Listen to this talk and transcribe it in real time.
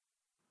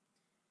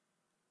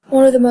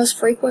One of the most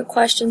frequent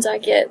questions I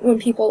get when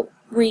people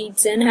read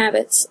Zen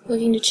Habits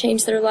looking to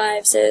change their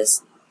lives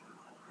is,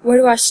 where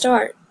do I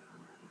start?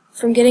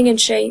 From getting in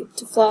shape,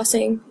 to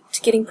flossing,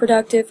 to getting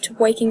productive, to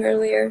waking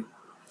earlier,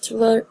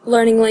 to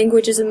learning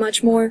languages and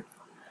much more.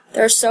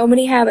 There are so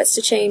many habits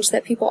to change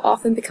that people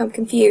often become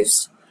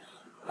confused,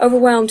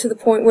 overwhelmed to the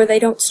point where they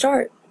don't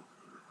start.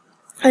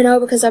 I know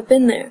because I've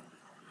been there.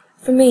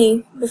 For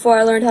me, before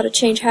I learned how to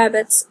change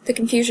habits, the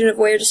confusion of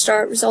where to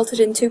start resulted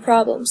in two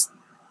problems.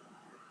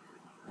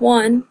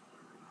 One,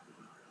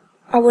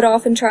 I would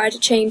often try to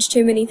change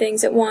too many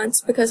things at once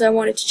because I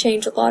wanted to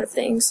change a lot of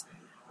things.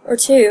 Or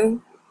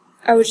two,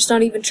 I would just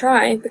not even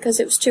try because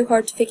it was too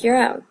hard to figure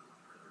out.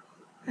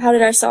 How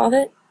did I solve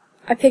it?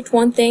 I picked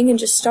one thing and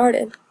just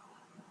started.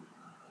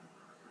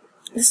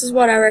 This is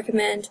what I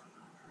recommend.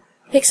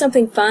 Pick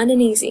something fun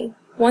and easy.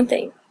 One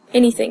thing.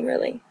 Anything,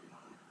 really.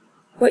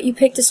 What you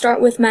pick to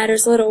start with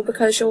matters little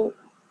because you'll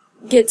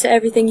get to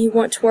everything you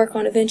want to work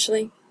on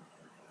eventually.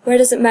 Where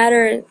does it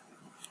matter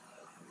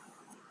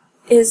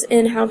is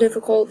in how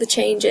difficult the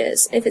change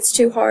is. If it's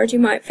too hard, you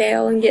might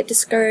fail and get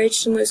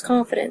discouraged and lose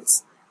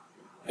confidence.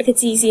 If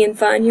it's easy and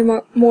fun,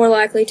 you're more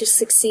likely to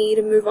succeed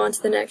and move on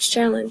to the next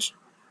challenge.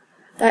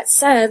 That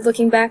said,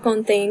 looking back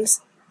on things,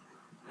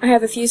 I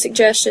have a few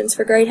suggestions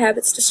for great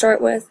habits to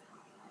start with.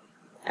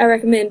 I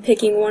recommend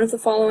picking one of the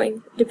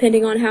following,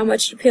 depending on how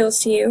much it appeals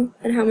to you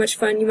and how much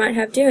fun you might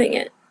have doing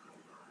it.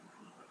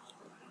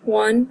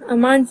 1. A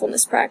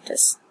mindfulness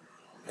practice.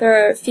 There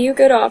are a few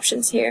good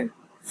options here.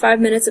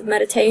 5 minutes of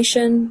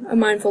meditation, a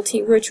mindful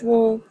tea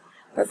ritual,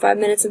 or 5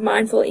 minutes of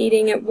mindful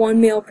eating at one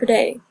meal per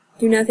day.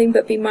 Do nothing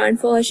but be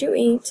mindful as you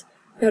eat,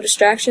 no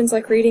distractions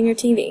like reading or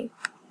TV.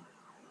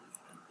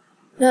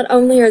 Not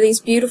only are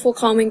these beautiful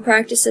calming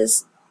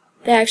practices,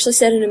 they actually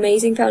set an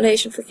amazing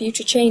foundation for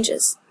future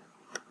changes.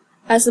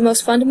 As the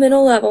most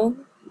fundamental level,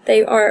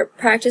 they are a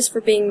practice for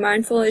being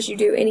mindful as you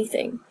do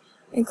anything,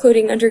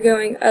 including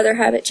undergoing other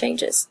habit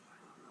changes.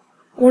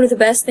 One of the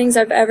best things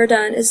I've ever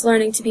done is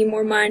learning to be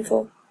more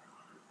mindful.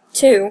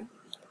 2.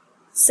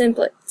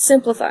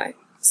 Simplify.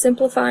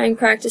 Simplifying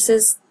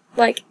practices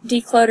like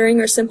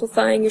decluttering or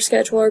simplifying your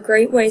schedule are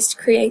great ways to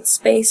create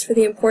space for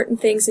the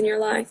important things in your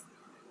life.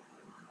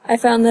 I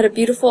found that a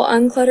beautiful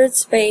uncluttered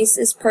space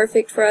is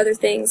perfect for other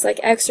things like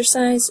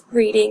exercise,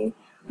 reading,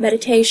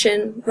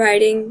 meditation,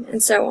 writing,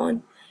 and so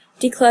on.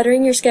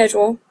 Decluttering your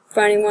schedule,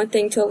 finding one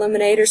thing to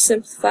eliminate or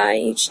simplify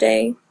each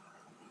day,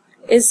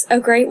 is a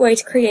great way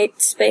to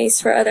create space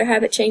for other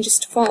habit changes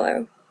to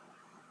follow.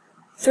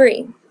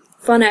 3.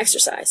 Fun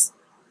exercise.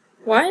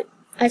 What?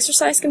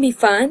 Exercise can be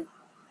fun?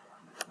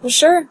 Well,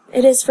 sure,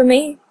 it is for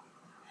me.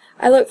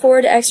 I look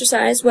forward to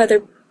exercise,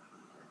 whether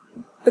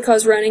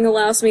because running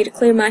allows me to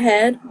clear my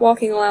head,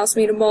 walking allows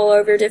me to mull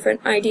over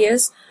different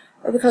ideas,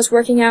 or because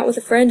working out with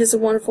a friend is a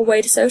wonderful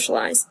way to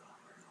socialize.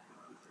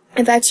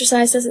 If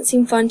exercise doesn't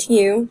seem fun to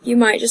you, you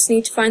might just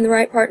need to find the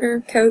right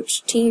partner,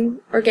 coach, team,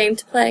 or game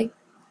to play.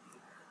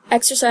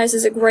 Exercise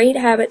is a great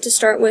habit to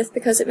start with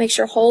because it makes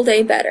your whole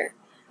day better,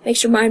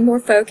 makes your mind more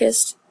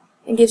focused,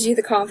 and gives you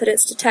the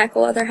confidence to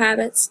tackle other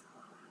habits.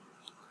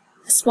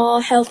 A small,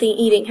 healthy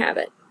eating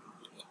habit.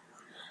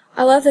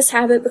 I love this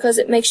habit because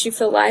it makes you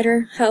feel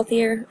lighter,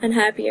 healthier, and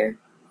happier.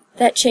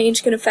 That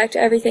change can affect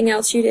everything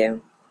else you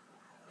do.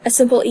 A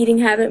simple eating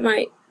habit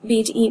might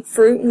be to eat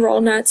fruit and raw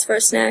nuts for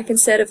a snack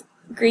instead of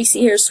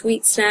greasy or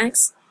sweet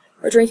snacks,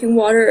 or drinking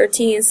water or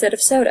tea instead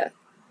of soda,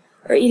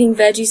 or eating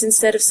veggies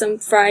instead of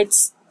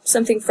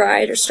something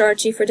fried or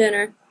starchy for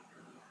dinner.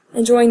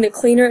 Enjoying the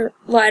cleaner,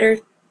 lighter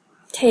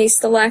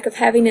taste, the lack of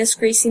heaviness,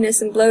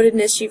 greasiness, and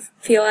bloatedness you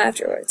feel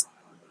afterwards.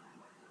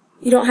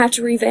 You don't have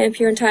to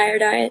revamp your entire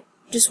diet.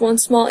 Just one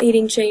small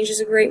eating change is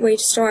a great way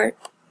to start.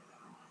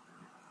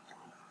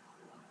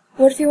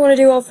 What if you want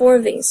to do all 4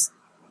 of these?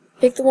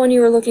 Pick the one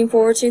you are looking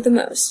forward to the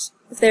most.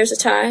 If there's a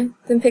tie,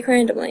 then pick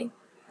randomly.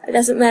 It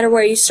doesn't matter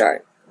where you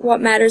start.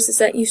 What matters is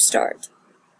that you start.